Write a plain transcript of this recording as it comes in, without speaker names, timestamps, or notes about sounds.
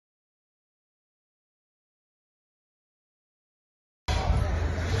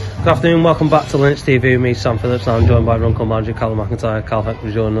Good afternoon, welcome back to Linnets TV with me, Sam Phillips. I'm joined by Runcorn manager Calum McIntyre. Cal, thanks for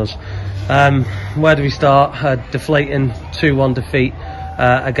joining us. Where do we start? A deflating 2-1 defeat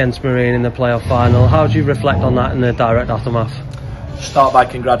against Marine in the playoff final. How do you reflect on that in the direct aftermath? Start by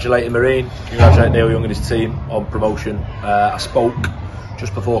congratulating Marine, congratulating Neil Young and his team on promotion. I spoke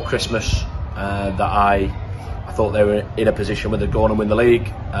just before Christmas that I thought they were in a position where they'd go on and win the league.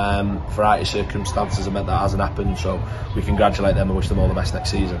 For variety of circumstances, it meant that hasn't happened, so we congratulate them and wish them all the best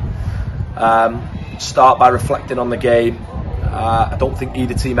next season. Start by reflecting on the game. I don't think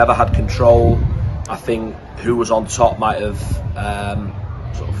either team ever had control. I think who was on top might have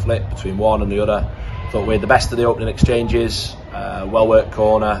sort of flipped between one and the other. Thought we had the best of the opening exchanges, well worked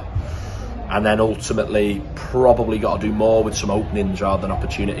corner, and then ultimately probably got to do more with some openings rather than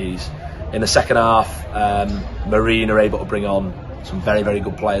opportunities. In the second half, Marine are able to bring on some very, very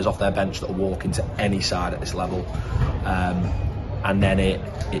good players off their bench that will walk into any side at this level. And then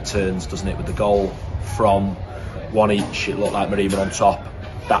it turns, doesn't it, with the goal from one each. It looked like Marine were on top.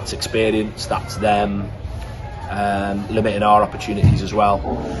 That's experience, that's them, limiting our opportunities as well.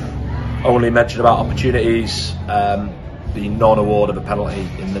 Only mention about opportunities, the non-award of a penalty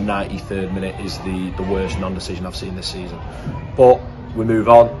in the 93rd minute is the worst non-decision I've seen this season. But we move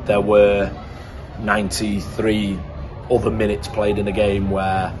on. There were 93 other minutes played in a game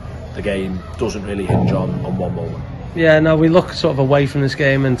where the game doesn't really hinge on one moment. Yeah, now we look sort of away from this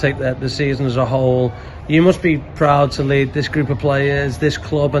game and take the season as a whole. You must be proud to lead this group of players, this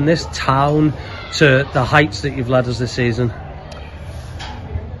club and this town to the heights that you've led us this season.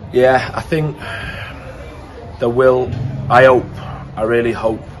 Yeah, I think there will, I really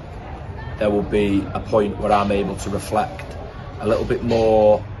hope there will be a point where I'm able to reflect a little bit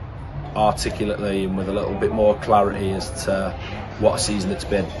more articulately and with a little bit more clarity as to what a season it's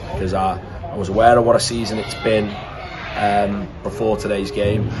been, because I was aware of what a season it's been before today's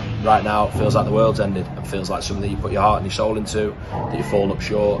game. Right now it feels like the world's ended. It feels like something that you put your heart and your soul into, that you've fallen up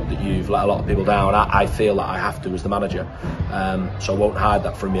short, that you've let a lot of people down. I feel that I have to as the manager, so I won't hide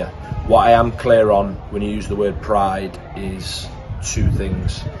that from you. What I am clear on when you use the word pride is two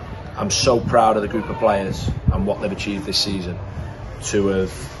things. I'm so proud of the group of players and what they've achieved this season, to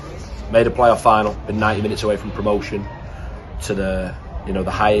have made a playoff final, been 90 minutes away from promotion, to the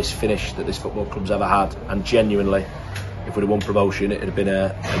highest finish that this football club's ever had. And genuinely, if we'd have won promotion, it'd have been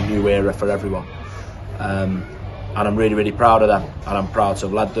a new era for everyone. And I'm really, really proud of them, and I'm proud to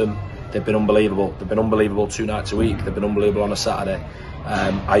have led them. They've been unbelievable. They've been unbelievable 2 nights a week. They've been unbelievable on a Saturday.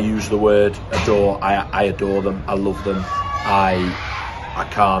 I use the word adore. I adore them. I love them. I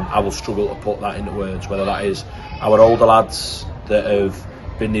will struggle to put that into words, whether that is our older lads that have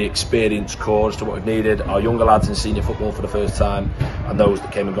been the experienced core as to what we've needed, our younger lads in senior football for the first time, and those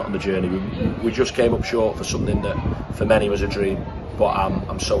that came and got on the journey. We just came up short for something that for many was a dream, but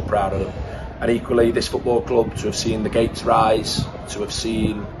I'm so proud of them. And equally, this football club, to have seen the gates rise, to have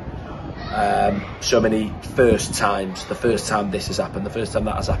seen so many first times, the first time this has happened, the first time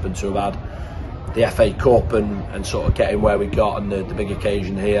that has happened, to have had the FA Cup and sort of getting where we got and the big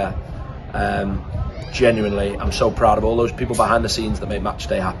occasion here. Genuinely, I'm so proud of all those people behind the scenes that make match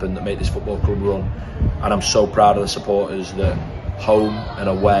day happen, that make this football club run, and I'm so proud of the supporters that home and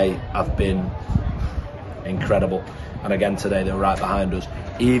away have been incredible. And again today they were right behind us,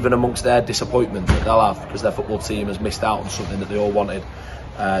 even amongst their disappointment that they'll have because their football team has missed out on something that they all wanted.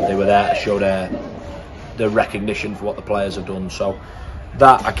 They were there to show their recognition for what the players have done. So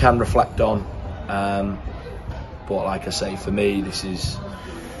that I can reflect on, but like I say, for me this is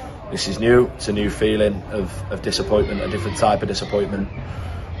new. It's a new feeling of disappointment, a different type of disappointment.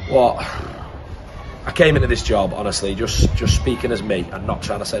 I came into this job, honestly, just speaking as me and not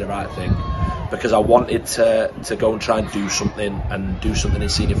trying to say the right thing, because I wanted to go and try and do something in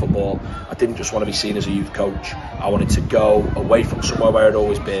senior football. I didn't just want to be seen as a youth coach. I wanted to go away from somewhere where I'd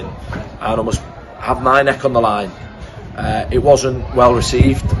always been and almost have my neck on the line. It wasn't well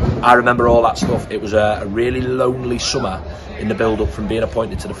received. I remember all that stuff. It was a really lonely summer in the build-up from being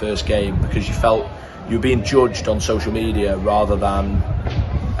appointed to the first game, because you felt you were being judged on social media rather than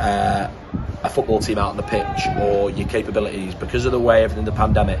a football team out on the pitch or your capabilities, because of the way everything, the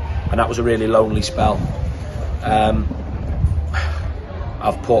pandemic, and that was a really lonely spell.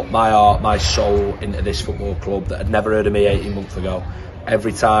 I've put my heart, my soul into this football club that had never heard of me 18 months ago.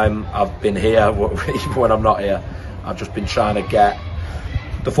 Every time I've been here, even when I'm not here, I've just been trying to get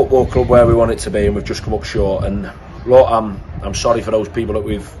the football club where we want it to be, and we've just come up short. And look, I'm sorry for those people that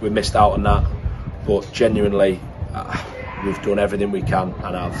we've missed out on that, but genuinely we've done everything we can,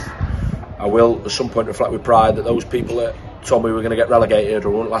 and I will at some point reflect with pride that those people that told me we were going to get relegated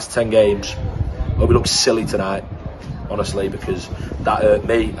or won't last 10 games, well, we looked silly tonight. honestly, because that hurt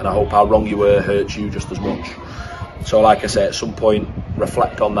me, and I hope how wrong you were hurts you just as much. So like I say, at some point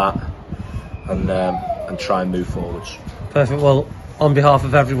reflect on that and try and move forwards. Perfect. Well, on behalf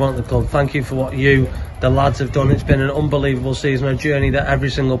of everyone at the club, thank you for what you, the lads, have done. It's been an unbelievable season, a journey that every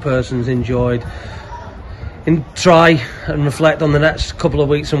single person's enjoyed. And try and reflect on the next couple of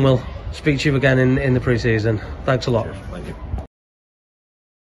weeks, and we'll speak to you again in the pre-season. Thanks a lot. Cheers. Thank you.